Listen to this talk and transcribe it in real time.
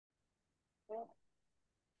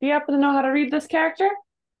Do you happen to know how to read this character?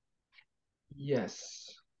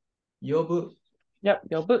 Yes. 呼ぶ Yep,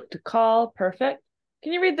 yobu to call. Perfect.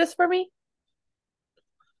 Can you read this for me?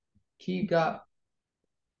 気が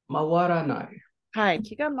回らない。Hi,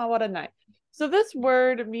 kiga mawaranai. So this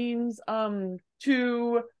word means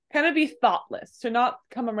to kind of be thoughtless, to not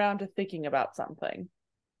come around to thinking about something.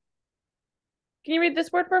 Can you read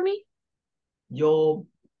this word for me? 呼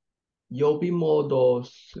び戻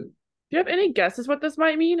す。Do you have any guesses what this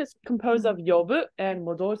might mean? It's composed of yobu and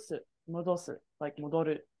modosu. Modosu, like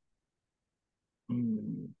modoru.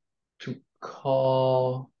 To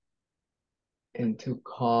call and to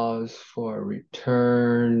cause for a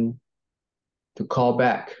return, to call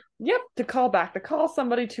back. Yep, to call back, to call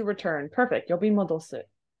somebody to return. Perfect. Yobi modosu.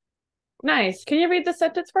 Nice. Can you read the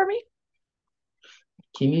sentence for me?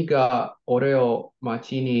 君が俺を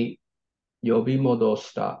街に呼び戻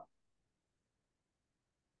した。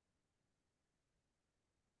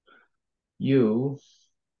You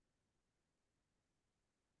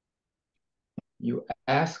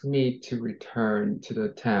asked me to return to the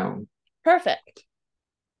town. Perfect.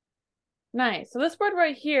 Nice. So this word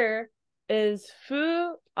right here is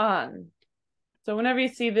fu-an. So whenever you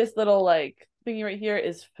see this little like thingy right here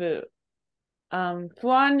is fu.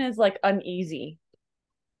 Fuan is like uneasy,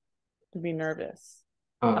 to be nervous.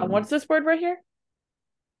 What's this word right here?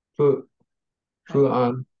 Fu,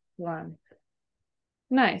 fuan. Fuan.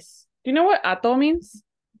 Nice. Do you know what ato means?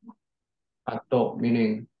 Ato,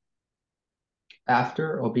 meaning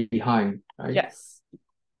after or behind, right? Yes.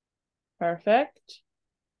 Perfect.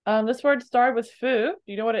 This word started with fu. Do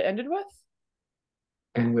you know what it ended with?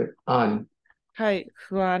 And with an. Hi,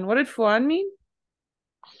 fuan. What did fuan mean?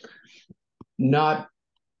 Not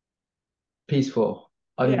peaceful,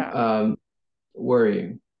 Yeah.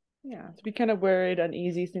 worrying. Yeah, to be kind of worried,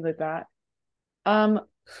 uneasy, things like that.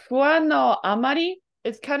 Fuan no amari,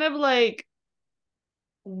 it's kind of like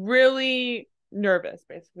really nervous,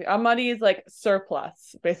 basically. Amari is like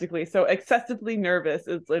surplus, basically. So excessively nervous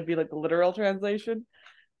would be like the literal translation.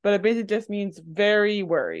 But it basically just means very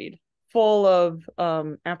worried, full of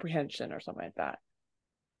apprehension or something like that.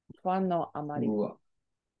 Fuan no amari. No,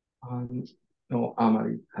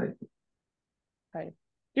 amari. Right.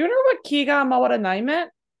 Do you know what kiga mawaranai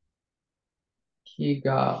meant? 気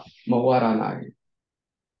が回らない。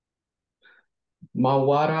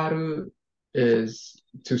Mawararu is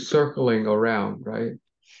to circling around, right?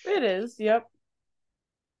 It is, yep.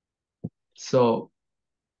 So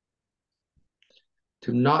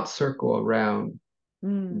to not circle around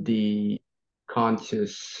the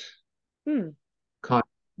conscious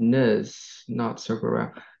consciousness, not circle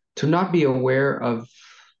around, to not be aware of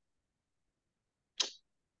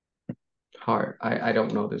heart. I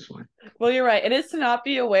don't know this one. Well, you're right. It is to not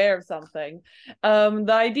be aware of something. The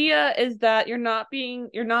idea is that you're not paying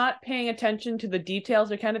attention to the details.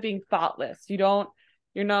 You're kind of being thoughtless. You're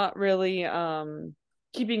not really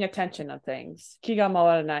keeping attention of things. Kiga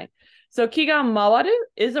mawaranai. So kiga mawaru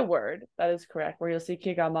is a word that is correct, where you'll see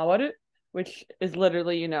kiga mawaru, which is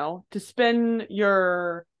literally, to spin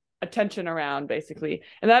your attention around, basically.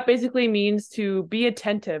 And that basically means to be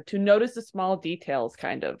attentive, to notice the small details,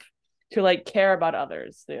 kind of to like care about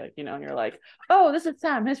others. And you're like, oh, this is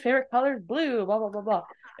Sam. His favorite color is blue, blah, blah, blah, blah.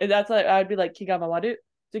 And that's like, I'd be like, kigamawaru.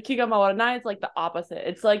 So kigamawaranai is like the opposite.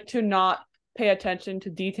 It's like to not pay attention to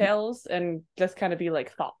details and just kind of be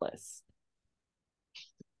like thoughtless.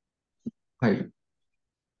 Right.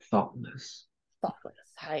 Thoughtless. Thoughtless.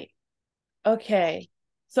 Hi. Okay.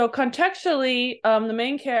 So contextually, the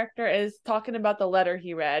main character is talking about the letter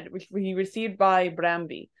he read, which he received by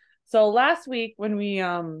Bramby. So last week when we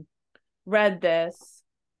read this,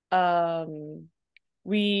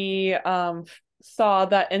 we saw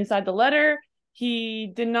that inside the letter,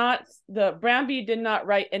 Bramby did not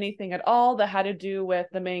write anything at all that had to do with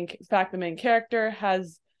the main character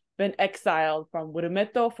has been exiled from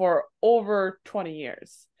Wurumeto for over 20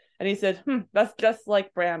 years. And he said, that's just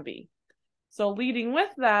like Bramby. So leading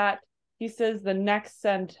with that, he says the next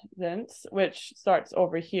sentence, which starts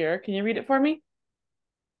over here. Can you read it for me?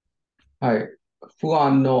 はい。不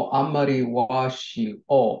安のあまりわし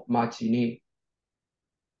を町に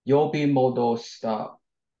呼び戻した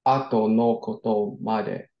後のことま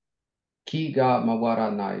で気が回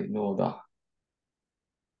らないのだ。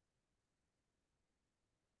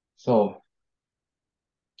So,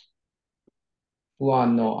 不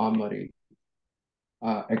安のあまり、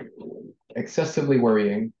excessively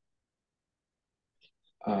worrying.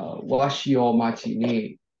 わしを町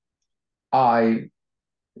に I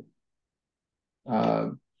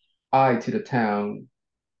to the town,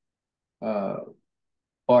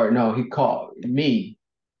 or no, he called me.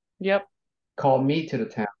 Yep. Called me to the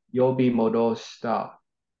town. 呼び戻した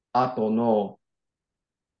後の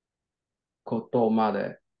ことま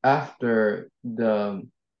で。after the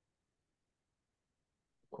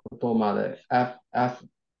ことまで。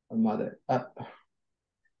まで。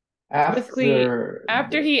So basically, after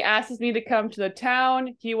after the, he asks me to come to the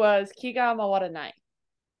town, he was Kiga Mawaranai.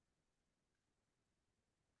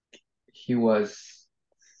 he was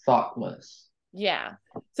thoughtless. Yeah.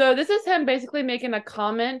 So this is him basically making a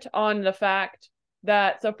comment on the fact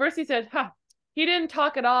that so first he said, he didn't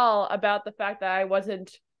talk at all about the fact that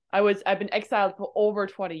I've been exiled for over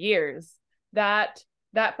 20 years. That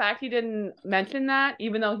fact he didn't mention that,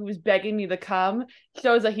 even though he was begging me to come,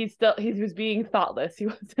 shows that he was being thoughtless.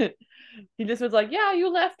 He just was like, yeah, you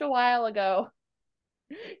left a while ago.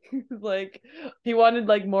 Like he wanted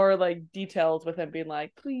like more like details with him being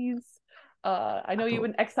like, please, I know you've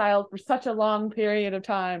been exiled for such a long period of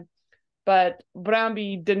time, but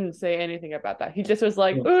Brambi didn't say anything about that. He just was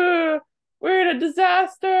like, we're in a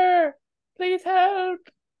disaster, please help.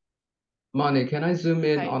 Money, can I zoom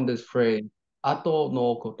in Hi. on this phrase? 後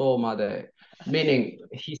のことまで. Meaning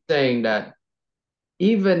he's saying that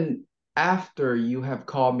even after you have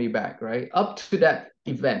called me back, right? Up to that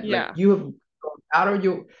event, like Yeah. you have gone out of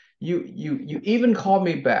you even called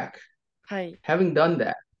me back. Hi. Having done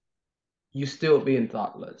that, you still being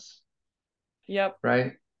thoughtless, Yep.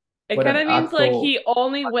 right? It But kind of means like ato, he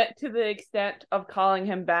only went to the extent of calling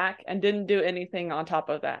him back and didn't do anything on top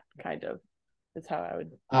of that, kind of. Is how I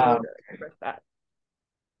would express that.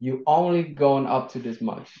 you only gone up to this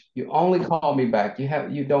much. You only call me back.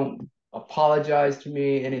 You don't apologize to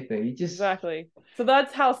me, anything. You just Exactly. So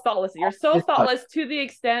that's how thoughtless you're. So this much. thoughtless to the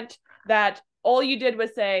extent that all you did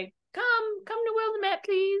was say, come to Willamette,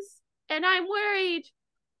 please. And I'm worried.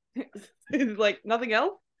 Like nothing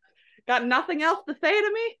else? Got nothing else to say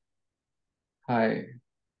to me? はい。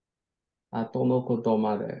後のこと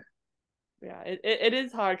まで. Yeah, it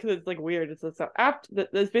is hard because it's like weird. It's so after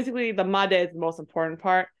it's basically the made is the most important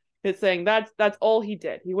part. It's saying that's all he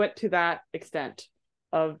did. He went to that extent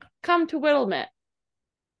of come to Willamette.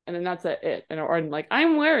 And then that's it. And or like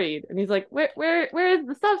I'm worried, and he's like, where is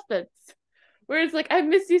the substance? Where it's like I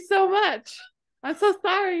miss you so much. I'm so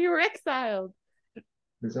sorry you were exiled.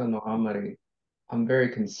 I'm very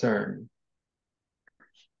concerned.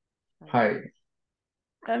 はい。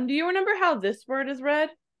Do you remember how this word is read?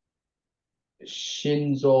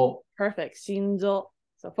 心臓 Perfect. Shinzo.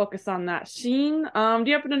 So focus on that. Shin. Do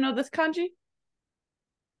you happen to know this kanji?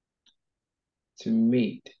 to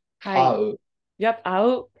meet. Hi. 会う Yep.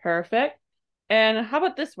 Out. Perfect. And how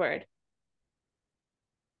about this word?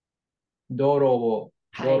 泥棒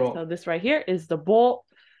Hi. So this right here is the bo.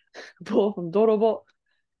 Bo from dorobo. ぼ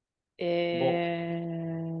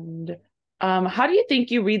And how do you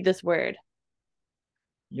think you read this word?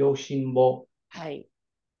 用心棒 Hi.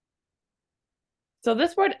 So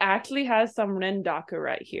this word actually has some rendaku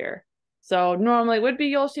right here. So normally it would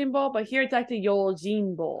be Yoshinbo, but here it's actually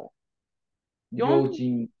Yojinbo. 用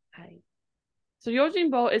心 So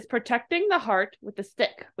Yojinbo is protecting the heart with a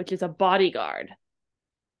stick, which is a bodyguard.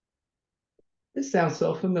 This sounds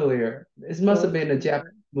so familiar. This must have been a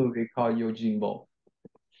Japanese movie called Yojimbo.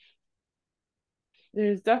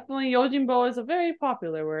 There's definitely Yojinbo is a very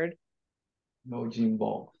popular word.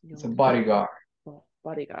 Yojimbo. It's a bodyguard.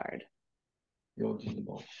 Bodyguard.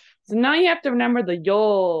 Yojimbo. So now you have to remember the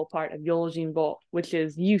yo part of Yojinbo, which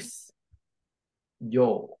is use.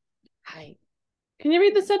 Yo. Hi. Can you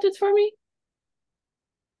read the sentence for me?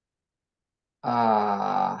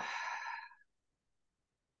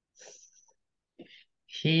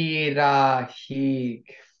 Hira hi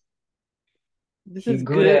This is good. 日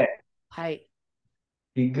暮れ Hi.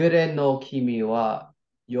 日暮れの君は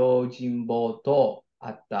用心棒と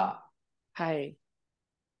会った。Hi.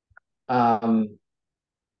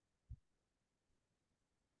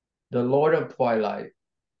 The Lord of Twilight,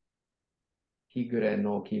 日暮れ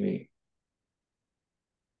の君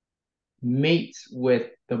meets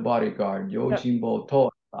with the bodyguard, Yep. 用心棒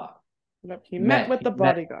と会った。Yep. He met with the He met.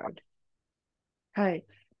 bodyguard. Hi.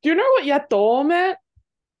 Do you know what yato meant?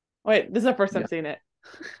 Wait, this is the first time seeing it.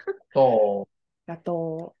 と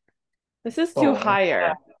Yato. This is to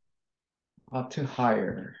hire. To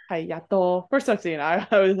hire. Hi, yato. First time seeing it.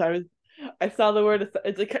 I saw the word.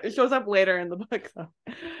 It shows up later in the book. So.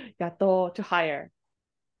 Yato to hire.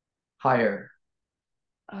 Hire.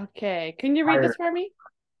 Okay. Can you read this for me?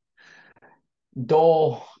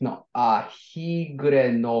 どうの、日暮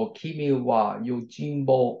れの君は用心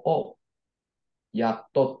棒をやっ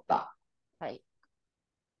とった。Hi.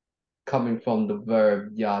 Coming from the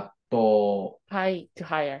verb やっと。Hi to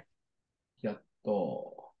hire. やっ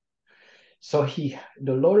と。So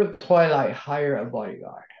the Lord of Twilight hired a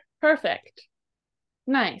bodyguard. Perfect.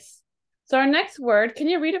 Nice. So our next word, can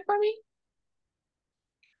you read it for me?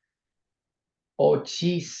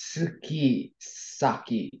 Ochisuki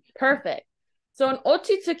saki. Perfect. So an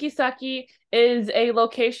Ochitsukisaki is a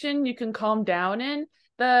location you can calm down in.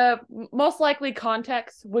 The most likely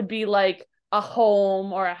context would be like a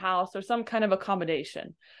home or a house or some kind of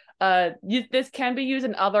accommodation. This can be used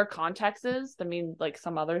in other contexts. I mean, like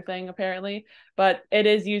some other thing apparently, but it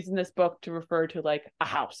is used in this book to refer to like a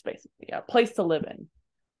house, basically, a place to live in,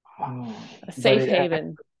 Oh, a but safe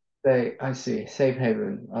haven. I see, safe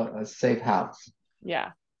haven, a safe house.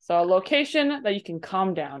 Yeah. So a location that you can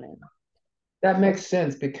calm down in. That makes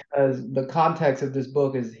sense because the context of this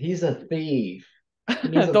book is he's a thief. He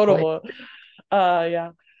needs a place. Adorable. Yeah.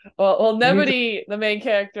 Well, He needs a, Nebody, the main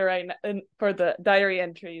character, right now, for the diary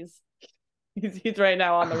entries, he's right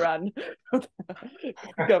now on the run from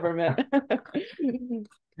the government.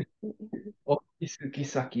 Ochisuki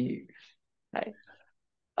saki. Hi.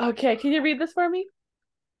 Okay, can you read this for me?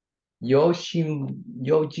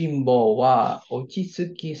 Yojimbo wa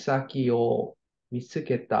ochisuki saki o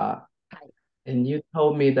misuketa. And you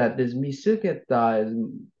told me that this misuketa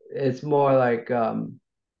is more like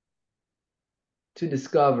to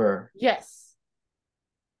discover, Yes.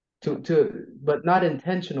 but not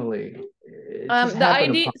intentionally. It just The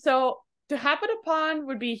happened idea, upon. so to happen upon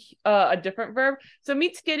would be a different verb. So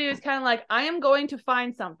mitsukeru is kind of like I am going to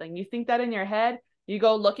find something. You think that in your head, you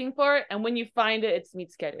go looking for it, and when you find it, it's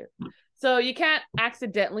mitsukeru. So you can't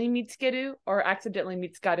accidentally mitsukeru or accidentally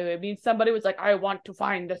mitsukaru. It means somebody was like, I want to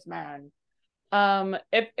find this man.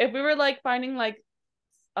 If we were like finding like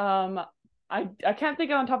I can't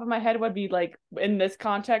think on top of my head what would be like in this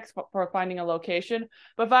context for finding a location.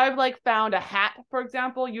 But if I've like found a hat, for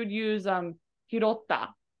example, you'd use hirota,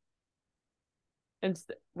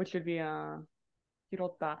 which would be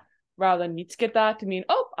hirota, rather than mitsuketa to mean,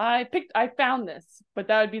 oh, I found this. But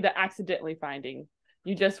that would be the accidentally finding.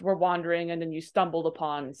 You just were wandering and then you stumbled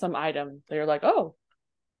upon some item that you're like, oh,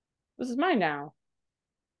 this is mine now.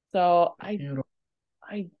 So I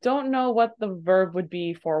don't know what the verb would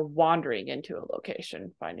be for wandering into a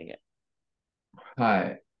location, finding it.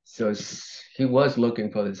 Hi. So he was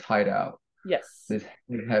looking for this hideout, Yes. this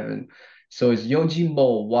heaven. So it's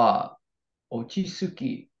Yojimbo wa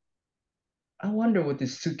Ochisuki. I wonder what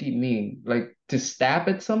this suki mean. Like to stab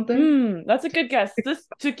at something? That's a good guess. This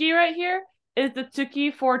tuki right here is the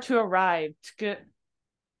tuki for to arrive.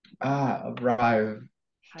 Ah, arrive.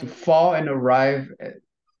 To fall and arrive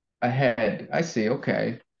ahead. I see.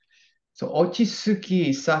 Okay. So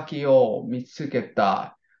Ochisuki saki o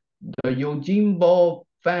mitsuketa. The Yojimbo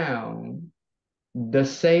found the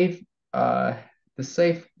safe uh the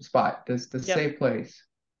safe spot, the Yep. safe place.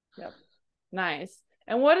 Yep. Nice.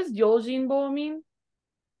 And what does Yojinbo mean?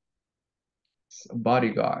 It's a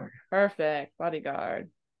bodyguard. Perfect. Bodyguard.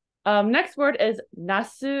 Next word is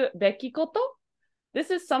nasu beki koto. This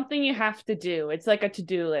is something you have to do. It's like a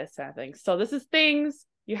to-do list, I think. So this is things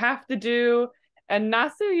you have to do. And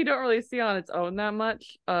nasu you don't really see on its own that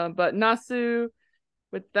much. But nasu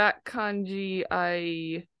with that kanji,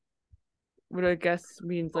 I would I guess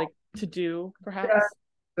means like to do, Yeah, perhaps.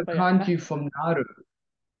 the But yeah, kanji from Naru,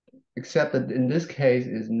 except that in this case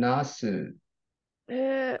is nasu.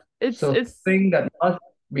 it's So it's thing that must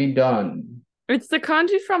be done it's the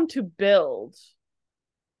kanji from to build.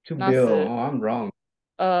 to build. Nasu. Oh, I'm wrong.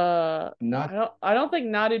 Not I don't think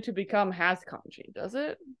nadu to become has kanji, does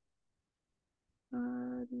it?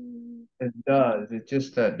 it does. It's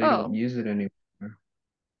just that they don't Oh, use it anymore.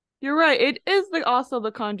 you're right. It is also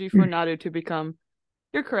the kanji for nadu to become.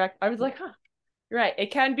 You're correct. I was like, huh. You're right.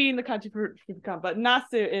 It can be in the kanji for to become, but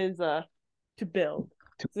nasu is to build.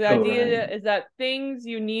 To So the build, idea right? is that things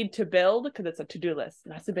you need to build, because it's a to-do list.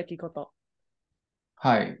 Nasubeki koto.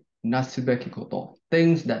 Hi, nasubeki koto.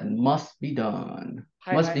 Things that must be done,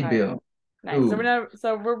 Hi, must hi, be hi. built. Nice.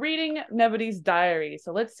 So Ooh. we're reading Nebuty's diary.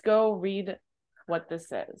 So let's go read what this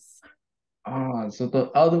says. So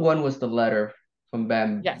the other one was the letter from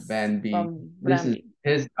Yes, Bambi. from This is Brambi.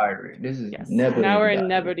 his diary. This is Yes. Now Nebuty's we're in diary.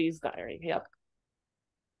 Nebuty's diary. Yep.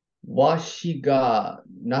 Washi ga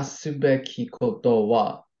nasubeki koto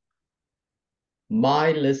wa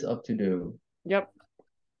my list of to do. Yep.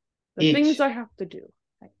 The things Ich I have to do.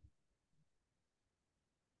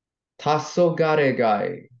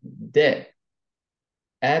 tasogaregai de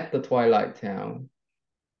at the Twilight Town.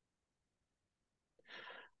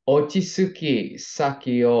 Ochisuki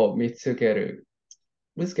saki o mitsukeru.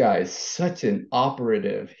 This guy is such an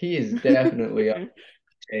operative. He is definitely a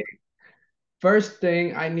first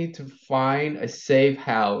thing I need to find a safe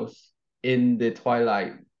house in the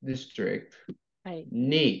Twilight District. Hi.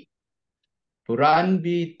 Neat.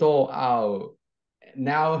 Buranbi to ao.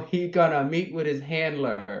 Now he gonna meet with his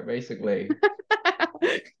handler, basically.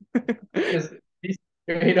 He's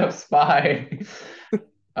straight up spy.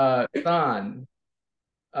 San.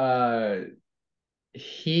 Uh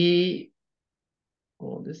he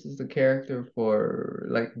well, this is the character for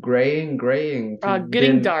like graying to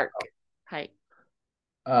Getting dim. dark. Hi.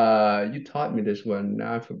 You taught me this one.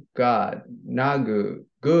 Now I forgot. Nagu.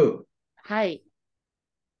 Good. Hi.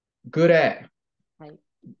 Good at. Hi.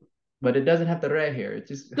 But it doesn't have the red here. It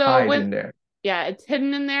just So hides in there. yeah, it's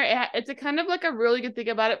hidden in there. It's a kind of like a really good thing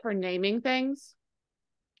about it for naming things.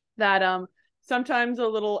 That sometimes a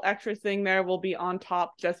little extra thing there will be on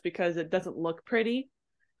top just because it doesn't look pretty.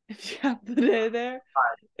 If you have the day there,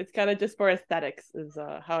 it's kind of just for aesthetics is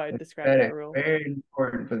how I describe that rule. Very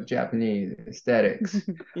important for the Japanese aesthetics.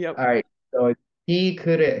 Yep. All right. So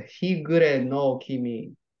higure no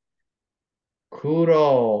kimi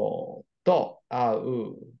kuro to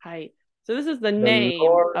au. Hi. So this is the The name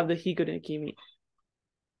Lord, of the Higure Kimi.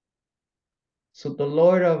 so the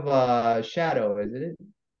Lord of Shadow, isn't it?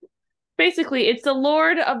 Basically, it's the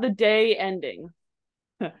Lord of the day ending.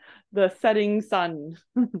 The setting sun.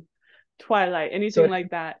 Twilight, anything So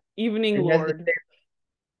like that. Evening it has the Lord.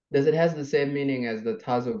 does it has the same meaning as the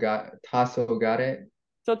Tasogare?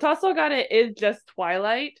 So Tassogare is just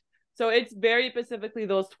twilight. So it's very specifically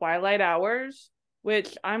those twilight hours,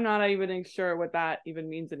 which I'm not even sure what that even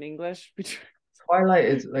means in English. Twilight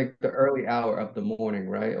is like the early hour of the morning,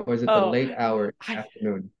 right? Or is it the Oh, late hour in the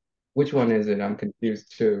afternoon? Which one is it? I'm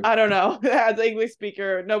confused too. I don't know. As an English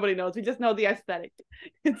speaker, nobody knows. We just know the aesthetic.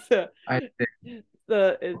 It's I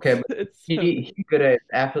okay, but it's he could have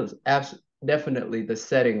definitely the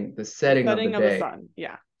setting of the setting of the day, sun.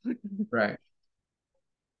 Yeah. right?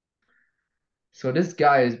 So this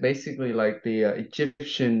guy is basically like the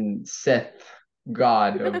Egyptian Seth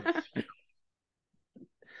god of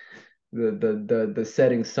the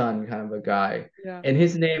setting sun kind of a guy, Yeah. and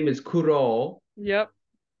his name is Kuro. Yep.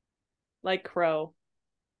 Like crow.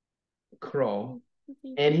 Crow,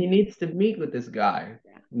 and he needs to meet with this guy.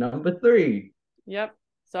 Yeah. Number 3. Yep.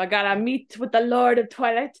 So I gotta meet with the Lord of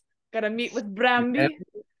Twilight. Gotta meet with Bramby.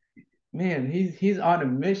 Man, he's on a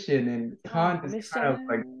mission, and Khan is kind of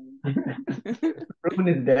like ruin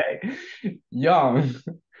his day. Young.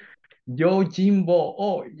 Yo Jimbo,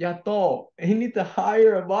 oh Yato, he needs to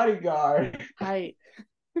hire a bodyguard. Hi.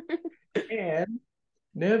 And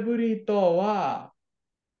Neburito wa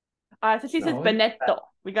So she says Benetto.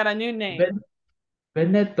 We got a new name.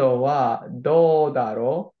 Beneto wa do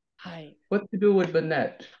daro. Hi. What to do with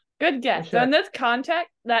Benet? Good guess. So in this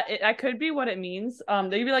context, that could be what it means.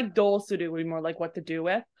 They'd be like do suru would be more like what to do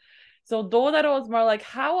with. So do daro is more like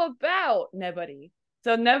how about nebari.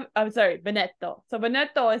 So I'm sorry, Benetto. So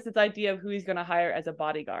Benetto is this idea of who he's gonna hire as a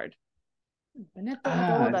bodyguard. Benetto do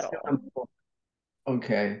daro.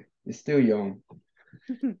 Okay, it's still young.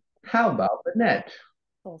 How about Benet?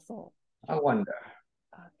 So. I wonder.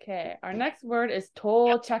 Okay, our next word is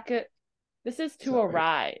tochaku. This is to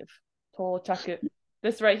arrive. Tochaku.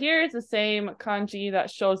 This right here is the same kanji that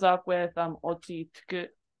shows up with ochituku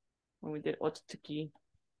when we did ochituki.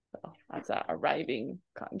 So that's a arriving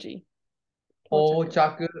kanji.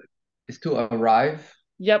 Tochaku is to arrive.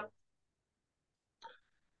 Yep.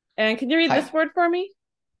 And can you read this word for me?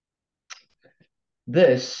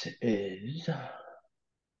 This is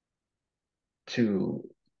to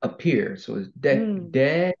appear. So it's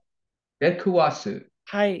dekuwasu.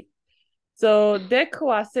 Hi. So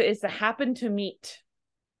dekuwasu is to happen to meet.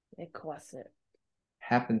 Dekuwasu.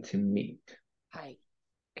 Happen to meet. Hi.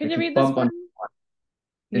 Can you read this one?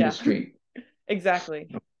 In the street.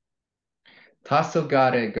 Exactly.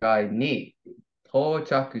 Tasogare gai ni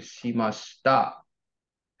tochaku shimashita.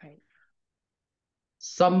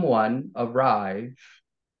 Someone arrived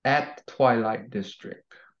at the Twilight District.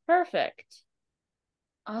 Perfect.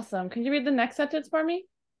 Awesome. Can you read the next sentence for me?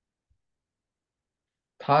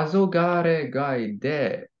 Tazogare gai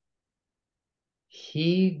de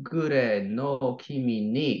higure no kimi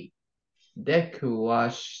ni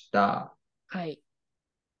dekuwashita. Hi.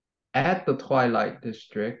 At the Twilight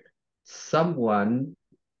District, someone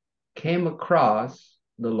came across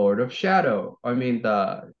the Lord of Shadow. I mean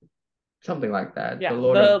the something like that. Yeah, the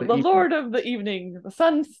Lord of the Lord of the evening, the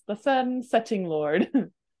sun setting Lord.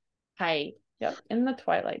 Hi. Yep, in the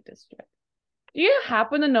Twilight District. Do you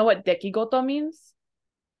happen to know what dekigoto means?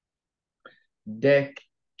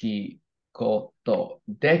 Dekikoto.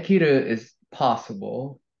 Dekiru is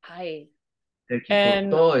possible. Hi.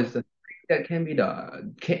 Dekikoto is the thing that can be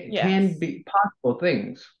done. Can be possible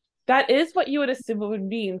things. That is what you would assume it would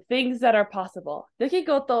mean, things that are possible.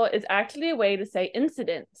 Dekigoto is actually a way to say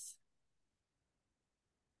incidents.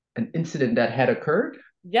 an incident that had occurred,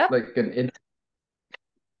 Yep. like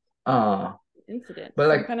uh, Incident, but some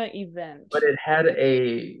like, kind of event. but it had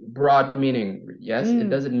a broad meaning. Yes, it Mm.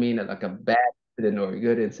 doesn't mean like a bad incident or a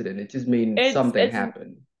good incident. It just means It's something it's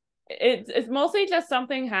happened. it's mostly just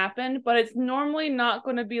something happened, but it's normally not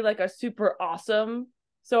going to be like a super awesome.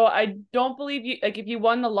 So I don't believe you like if you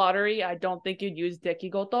won the lottery, I don't think you'd use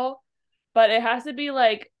dekigoto, but it has to be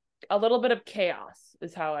like a little bit of chaos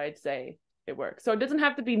is how I'd say it works. So it doesn't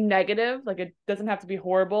have to be negative, like it doesn't have to be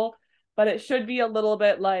horrible, but it should be a little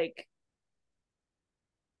bit like,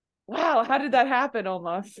 wow, how did that happen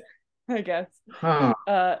almost? I guess. Huh.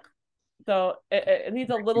 Uh so it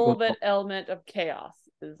needs a little bit element of chaos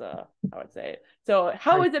is I would say it. So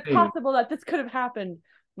how I is it see. possible that this could have happened?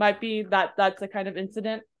 Might be that's a kind of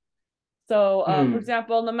incident. So for Hmm.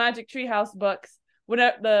 example, in the Magic Treehouse books,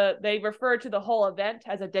 whenever they refer to the whole event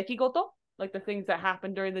as a dekigoto, like the things that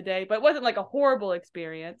happened during the day, but it wasn't like a horrible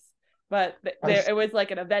experience, but I it see. was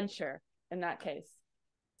like an adventure in that case.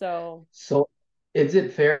 So So, is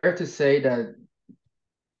it fair to say that,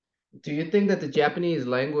 do you think that the Japanese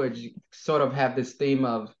language sort of have this theme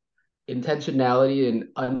of intentionality and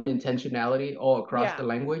unintentionality all across the yeah,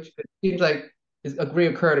 language? It seems like it's a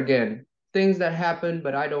reoccurred again. Things that happen,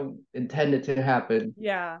 but I don't intend it to happen.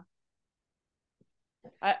 yeah.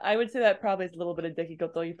 I would say that probably is a little bit of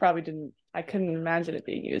Dekigoto. You probably didn't, I couldn't imagine it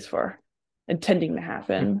being used for intending to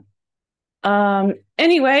happen.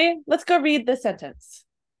 Anyway, let's go read the sentence.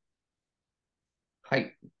 は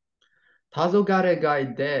い。黄昏が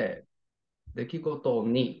いで出来事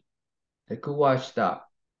に出くわした。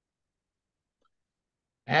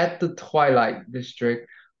At the Twilight District,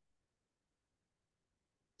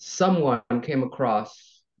 someone came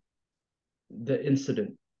across the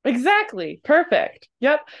incident. Exactly. Perfect.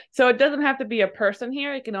 Yep. So it doesn't have to be a person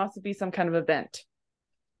here. It can also be some kind of event.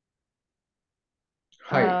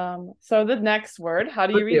 はい。So the next word, how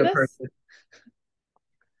do you Could be read a this? person,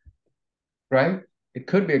 right? It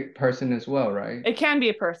could be a person as well, right? It can be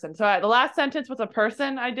a person. So the last sentence was a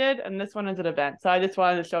person I did, and this one is an event. So I just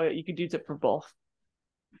wanted to show you could use it for both.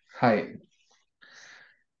 はい。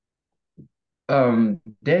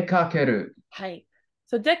出かける。Hi.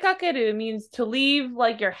 So dekakeru means to leave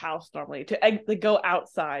like your house normally, to go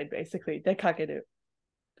outside basically. Dekakeru,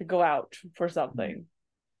 to go out for something.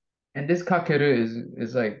 And this kakeru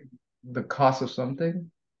is like the cost of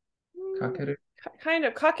something. Kakeru. Kind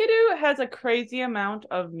of. Kakeru has a crazy amount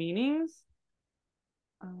of meanings.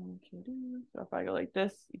 So if I go like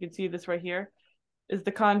this, you can see this right here is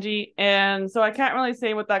the kanji. And so I can't really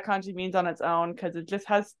say what that kanji means on its own because it just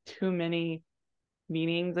has too many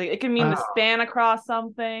meanings. Like it can mean the Ah, span across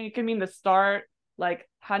something. It can mean the start, like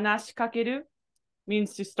hanashi kakeru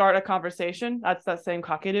means to start a conversation. That's that same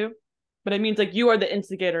kakeru, but it means like you are the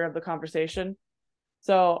instigator of the conversation.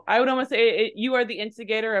 So I would almost say you are the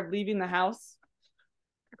instigator of leaving the house.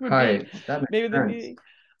 Would be hi. That makes maybe the sense. meaning,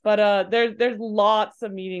 but there's lots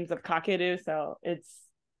of meanings of kakeru, so it's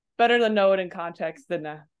better to know it in context than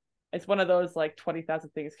it's one of those like 20,000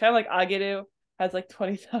 things. Kind of like ageru has like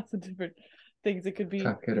 20,000 different things it could be.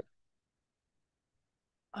 Kakeru.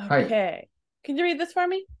 Hi. Okay, can you read this for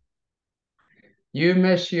me? 夕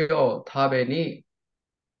飯を食べに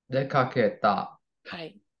出かけた。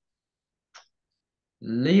Hi.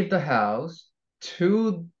 Leave the house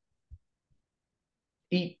to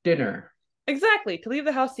eat dinner. Exactly, to leave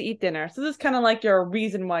the house to eat dinner. So this is kind of like your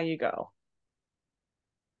reason why you go.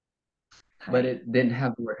 But Hi. it didn't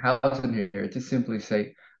have the word house in here. It just simply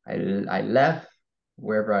say, I left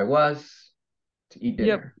wherever I was to eat Yep,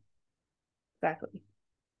 dinner. exactly.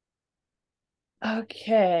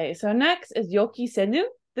 Okay, so next is yoki senu.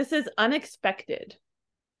 This is unexpected.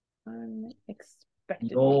 Unexpectedly.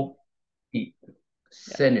 You'll eat. Yep.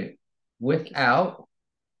 Senu. Yoki senu. Without,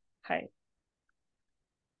 Hi.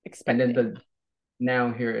 and then Expecting. the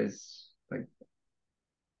noun here is like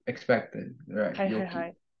expected, right? Hi, hi, Yoki.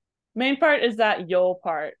 hi. Main part is that yo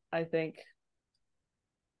part, I think.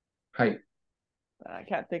 Hi. I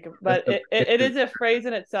can't think of, That's but the it is a phrase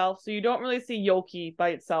in itself, so you don't really see yoki by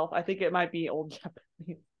itself. I think it might be old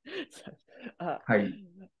Japanese. So, uh, hi.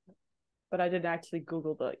 but I didn't actually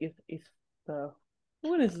Google the if the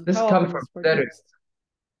what is This how comes often from this word seru. used.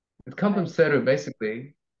 It comes from Hi. seru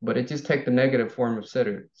basically, but it just take the negative form of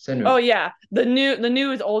seru. Oh Senu. yeah, the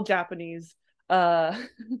new is old Japanese. Uh,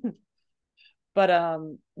 but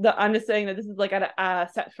I'm just saying that this is like a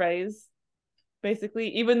set phrase basically,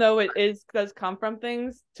 even though it is does come from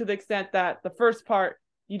things to the extent that the first part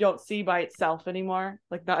you don't see by itself anymore,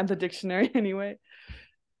 like not in the dictionary anyway.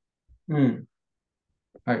 Hmm.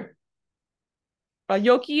 Hi.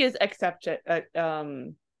 Yoki is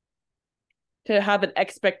to have an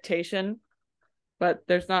expectation, but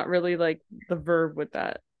there's not really like the verb with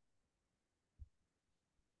that.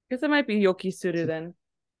 I guess it might be yokisuru then.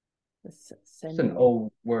 It's an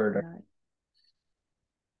old word.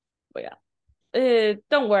 But yeah,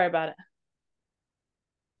 don't worry about it.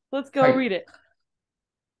 Let's go read it.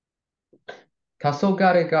 黄昏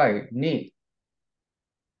街に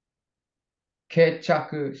到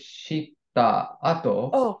着した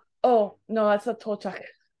後、Oh, no, that's a tochak.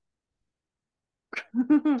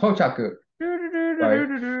 到着。Right.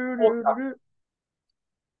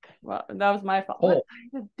 Well, that was my fault. What? I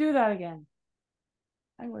had to do that again.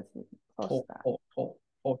 I was close to that.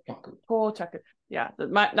 Tochak. Yeah,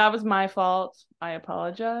 that was my fault. I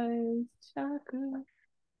apologize. 到着。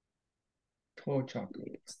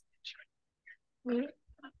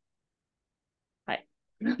はい。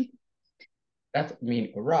That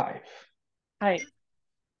mean arrive. はい。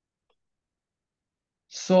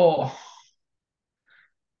So,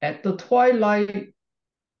 at the twilight,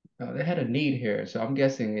 they had a need here, so I'm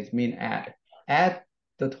guessing it's mean at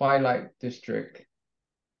the twilight district,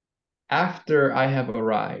 after I have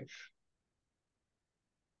arrived.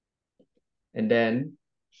 And then,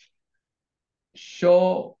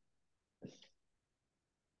 食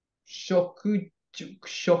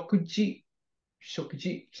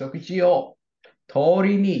事を取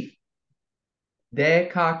りに出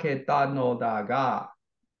かけたのだが、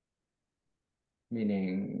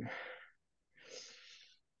meaning,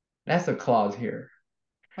 that's a clause here.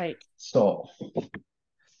 Right. So,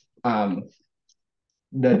 the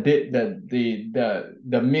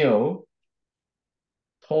meal,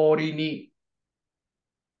 取り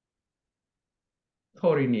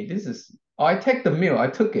に, this is, I take the meal, I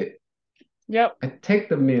took it. Yep. I take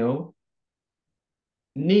the meal,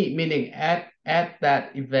 ni meaning at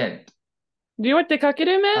that event. Do you know what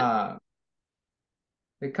dekakeru meant?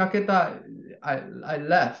 出かけた, I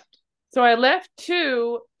left. So I left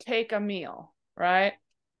to take a meal, right?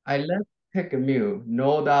 I left to take a meal.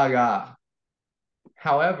 のだが.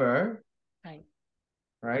 However,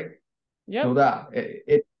 right? Yep. のだ.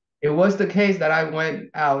 It was the case that I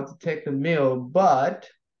went out to take the meal, but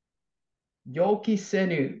Yoki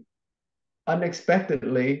Senu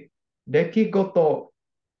unexpectedly 出来事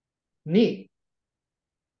に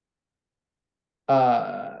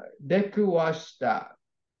出くわした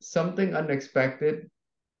something unexpected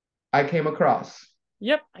I came across.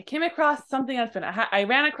 Yep, I came across something unexpected. I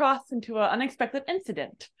ran across into an unexpected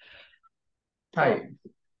incident. Hi.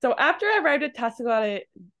 So after I arrived at Tasugare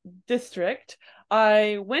district,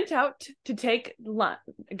 I went out to take lunch,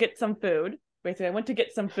 get some food. Basically, I went to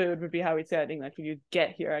get some food would be how we'd say it in English when you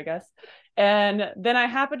get here, I guess. And then I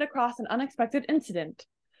happened across an unexpected incident.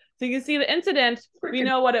 So you can see the incident, we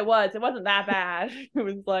know what it was. It wasn't that bad. It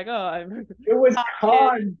was like, it was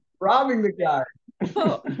Khan robbing the guy.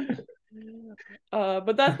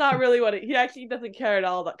 But that's not really what he actually doesn't care at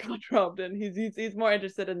all that Khan robbed him. He's more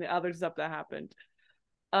interested in the other stuff that happened.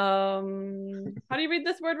 How do you read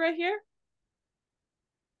this word right here?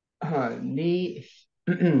 Ni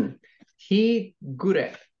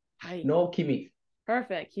higure no kimi.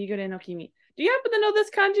 Perfect. Higure no kimi. Do you happen to know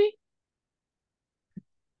this kanji?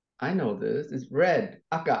 I know this. It's red.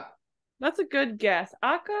 Aka. That's a good guess.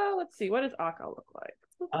 Aka, let's see. What does aka look like?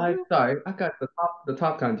 I'm sorry. I got the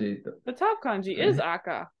top kanji. The top kanji is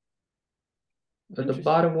aka. But the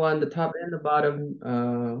bottom one, the top and the bottom,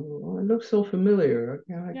 it looks so familiar.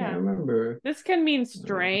 I can't remember. This can mean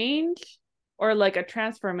strange or like a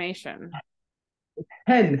transformation.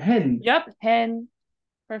 Hen. Yep, hen.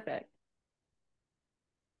 Perfect.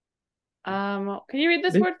 Can you read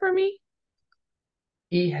this word for me?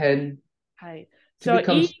 Ihan. Hi. To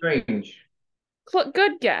become strange.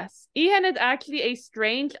 Good guess. Ihan is actually a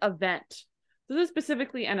strange event. This is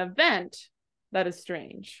specifically an event that is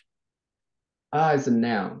strange. It's a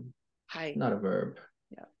noun. Hi. Not a verb.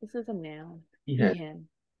 Yeah, this is a noun. Ihan.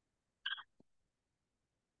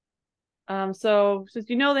 So since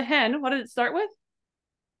you know the hen, what did it start with?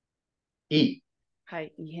 E.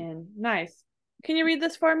 Hi, Ihan. Nice. Can you read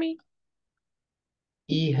this for me?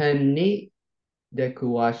 Ihan ni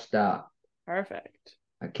dekuwashita. Perfect.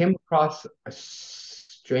 I came across a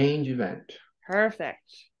strange event.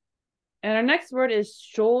 Perfect. And our next word is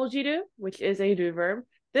shojiru, which is a do verb.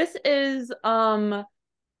 This is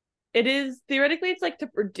it is theoretically it's like to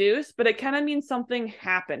produce, but it kind of means something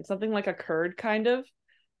happened, something like occurred kind of.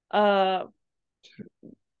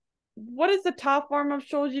 What is the top form of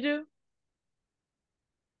shojiru?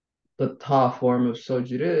 The top form of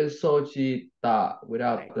sojiru is sojita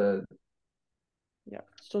without the. Yeah,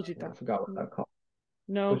 sojita. I forgot what that called.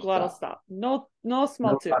 No glottal stop. No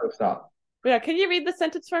small two. Glottal stop. But yeah, can you read the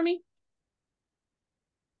sentence for me?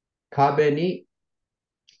 壁に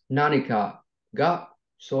何かが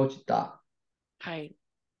生じた。はい。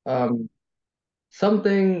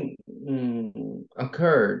Something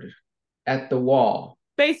occurred at the wall.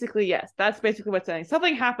 Basically, yes. That's basically what's saying.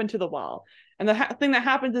 Something happened to the wall. And the thing that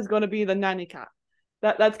happens is going to be the nanika.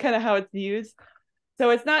 That's kind of how it's used. So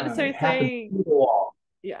it's not It necessarily happened saying, to the wall.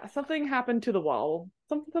 yeah, something happened to the wall.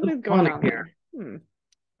 It's Something's going funny on here. there. What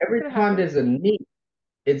Every could have time happened? there's a need,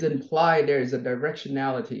 it's implied there is a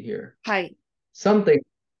directionality here. Hi. Something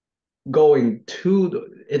going to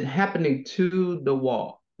it happening to the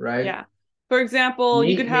wall, right? Yeah. For example,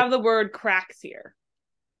 you could Ni, have the word cracks here.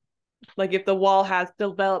 Like if the wall has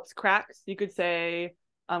develops cracks, you could say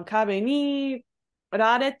kabe ni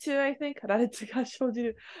raretu, I think. Raretu ga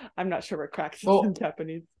shojiru. I'm not sure what cracks is in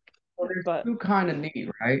Japanese. well, there's But two kind of need,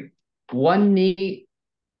 right? One need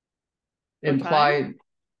for time. implied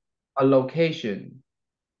a location,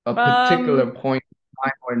 a Um particular point in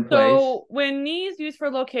time or in place. so when ni is used for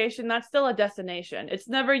location, that's still a destination. It's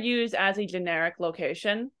never used as a generic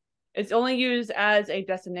location. It's only used as a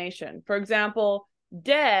destination. For example,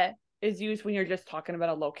 de is used when you're just talking about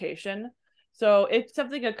a location. So if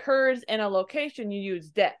something occurs in a location, you use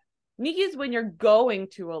de. Ni is when you're going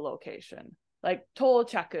to a location. Like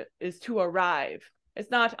tochaku is to arrive. It's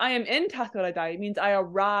not I am in Tasuradai. It means I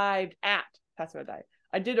arrived at Tasuradai.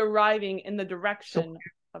 I did arriving in the So direction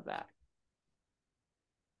of that.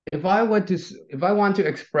 if I want to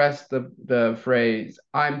express the phrase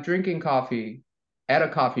I'm drinking coffee at a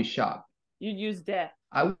coffee shop, You use de.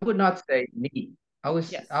 I would not say ni. I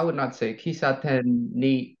Yes. would not say kisaten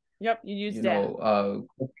ni, Yep, you use you de. know,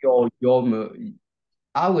 kokyo yomu.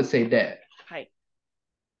 I would say that. Hi.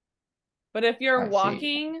 But if you're I see.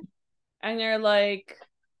 walking and you're like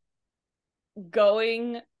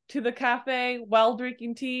going to the cafe while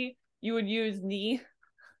drinking tea, you would use ni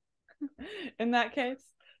in that case.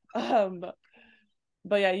 Um,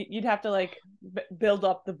 but yeah, you'd have to like build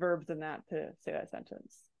up the verbs in that to say that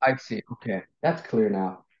sentence. I see. Okay. That's clear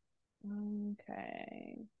now.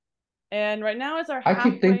 Okay. And right now is our I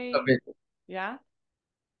keep thinking of halfway. it. Yeah.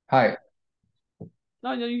 Hi.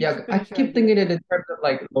 No, no, you Yeah, I finish your keep idea. thinking it in terms of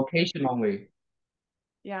like location only.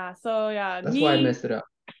 Yeah. So yeah, That's why I ni messed it up.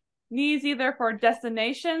 ni is either for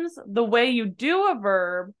destinations, the way you do a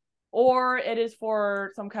verb, or it is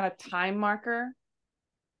for some kind of time marker.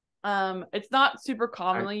 It's not super I,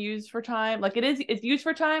 commonly used for time. Like it's used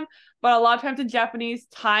for time, but a lot of times in Japanese,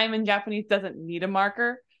 time in Japanese doesn't need a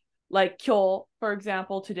marker. Like kyo, for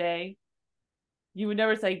example, today. You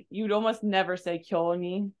would almost never say kyo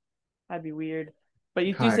ni. That'd be weird. But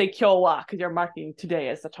you do hi. say kyo wa because you're marking today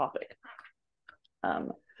as the topic.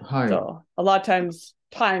 Um, Hi. so a lot of times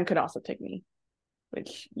time could also take me,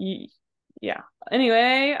 which yeah.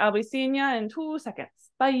 Anyway, I'll be seeing ya in 2 seconds.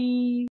 Bye.